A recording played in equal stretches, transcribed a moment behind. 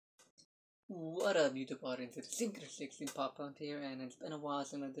What up, YouTube audience? It's Synchro16 Pophunt here, and it's been a while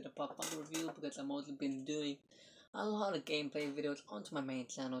since I did a Popfunko review because I've also been doing a lot of gameplay videos onto my main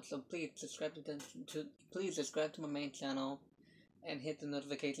channel. So please subscribe to my main channel and hit the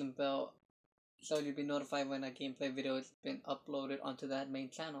notification bell so you'll be notified when a gameplay video has been uploaded onto that main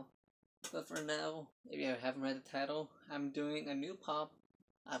channel. But for now, if you haven't read the title, I'm doing a new pop.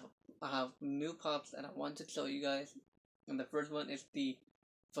 I have new pops that I want to show you guys, and the first one is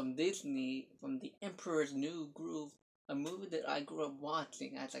from Disney, from The Emperor's New Groove, a movie that I grew up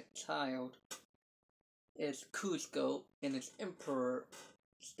watching as a child. It's Kuzco in its Emperor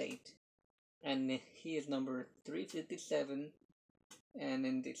state, and he is number 357. And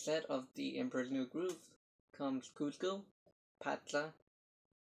in the set of The Emperor's New Groove comes Kuzco, Patsa,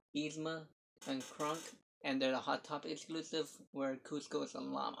 Yzma, and Kronk, and they're a Hot Topic exclusive where Kuzco is a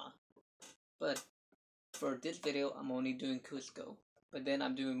llama. But for this video, I'm only doing Kuzco. But then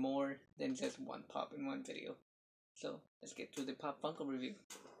I'm doing more than just one pop in one video. So let's get to the Popfunko review.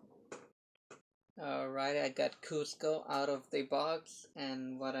 Alright, I got Kuzco out of the box,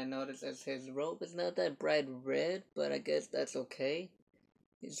 and what I noticed is his robe is not that bright red, but I guess that's okay.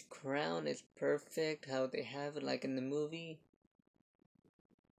 His crown is perfect, how they have it like in the movie.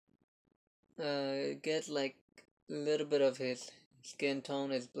 It gets like a little bit of his skin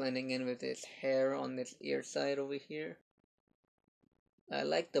tone is blending in with his hair on this ear side over here. I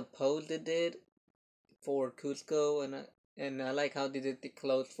like the pose they did for Kuzco, and I like how they did the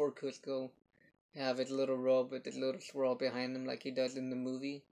clothes for Kuzco. Have his little robe with his little swirl behind him like he does in the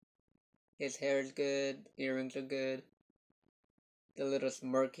movie. His hair is good, earrings are good. The little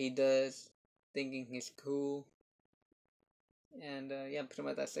smirk he does, thinking he's cool. And yeah, pretty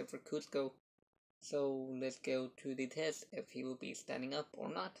much that's it for Kuzco. So let's go to the test if he will be standing up or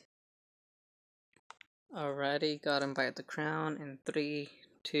not. Alrighty, got him by the crown in 3,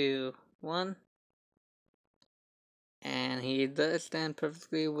 2, 1. And he does stand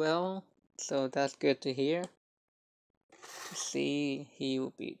perfectly well, so that's good to hear. See, he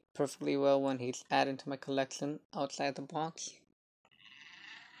will be perfectly well when he's added to my collection outside the box.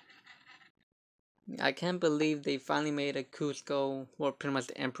 I can't believe they finally made a Kuzco, or pretty much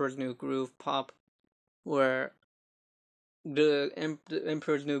the Emperor's New Groove pop, where the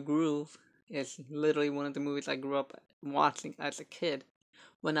Emperor's New Groove is literally one of the movies I grew up watching as a kid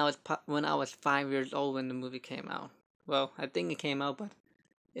when I was 5 years old when the movie came out. Well, I think it came out, but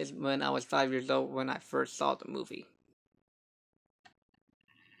it's when I was 5 years old when I first saw the movie.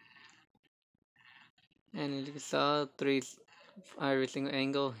 And you saw every single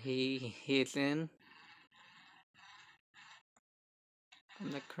angle he's in,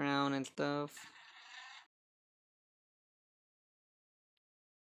 from the crown and stuff.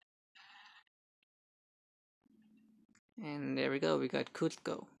 And there we go, we got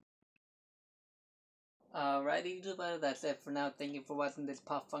Kuzco. Alrighty, YouTube, that's it for now. Thank you for watching this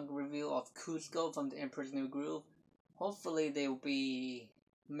Popfunko review of Kuzco from the Emperor's New Groove. Hopefully they will be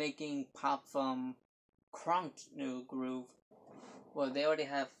making pop from Kronk's New Groove. Well, they already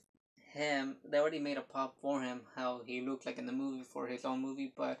have him, they already made a pop for him, how he looked like in the movie for his own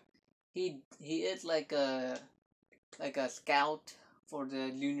movie, but he is like a scout for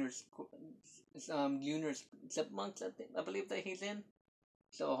the lunar chipmunks, I believe that he's in.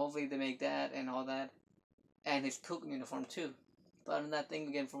 So hopefully they make that and all that, and his cook uniform too. But other than that, thank you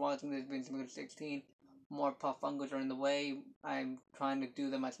again for watching. This has been Synchro16. More Popfunkos are in the way. I'm trying to do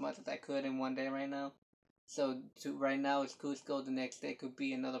them as much as I could in one day right now. So right now it's Kuzco. The next day could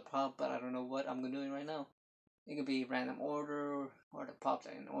be another pop, but I don't know what I'm doing right now. It could be random order or the pops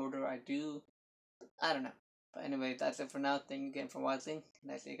are in order I do. I don't know. But anyway, that's it for now. Thank you again for watching,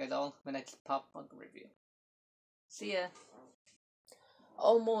 and I'll see you guys all in the next Popfunko review. See ya!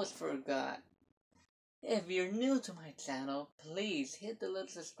 Almost forgot. If you're new to my channel, please hit the little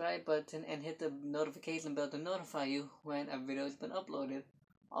subscribe button and hit the notification bell to notify you when a video has been uploaded.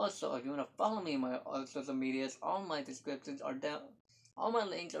 Also, if you want to follow me on my other social medias, all my descriptions are down. All my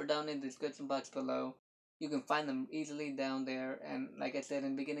links are down in the description box below. You can find them easily down there. And like I said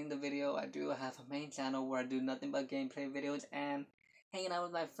in the beginning of the video, I do have a main channel where I do nothing but gameplay videos and hanging out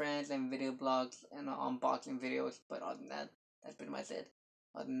with my friends and video blogs and unboxing videos. But other than that, that's pretty much it.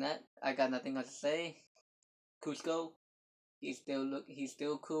 Other than that, I got nothing else to say. Kuzco, he's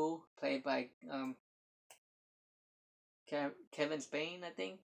still cool. Played by Kevin Spain, I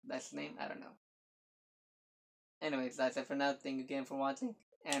think that's his name. I don't know. Anyways, that's it for now. Thank you again for watching,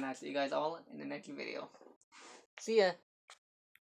 and I'll see you guys all in the next video. See ya!